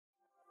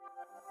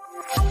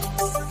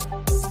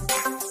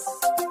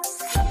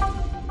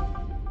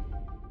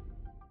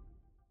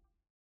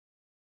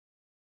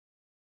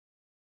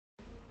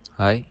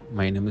Hi,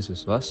 my name is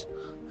Viswas.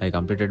 I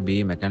completed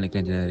BE Mechanical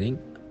Engineering.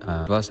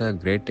 It was a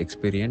great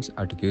experience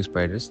at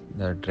QSpiders.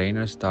 The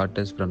trainers taught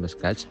us from the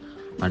scratch,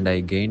 and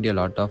I gained a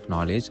lot of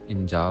knowledge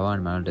in Java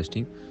and manual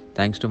testing.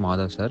 Thanks to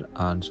Madhav sir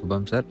and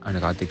Subham sir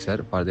and Karthik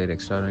sir for their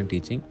extraordinary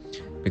teaching.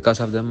 Because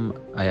of them,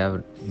 I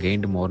have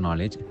gained more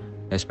knowledge.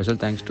 A special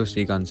thanks to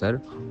Srikanth sir,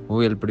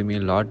 who helped me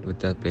a lot with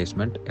the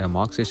placement. A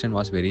mock session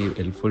was very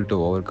helpful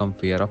to overcome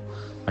fear of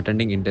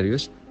attending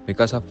interviews.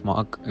 Because of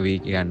mock, we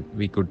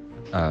could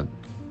uh,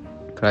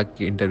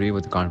 crack interview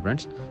with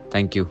confidence.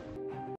 Thank you.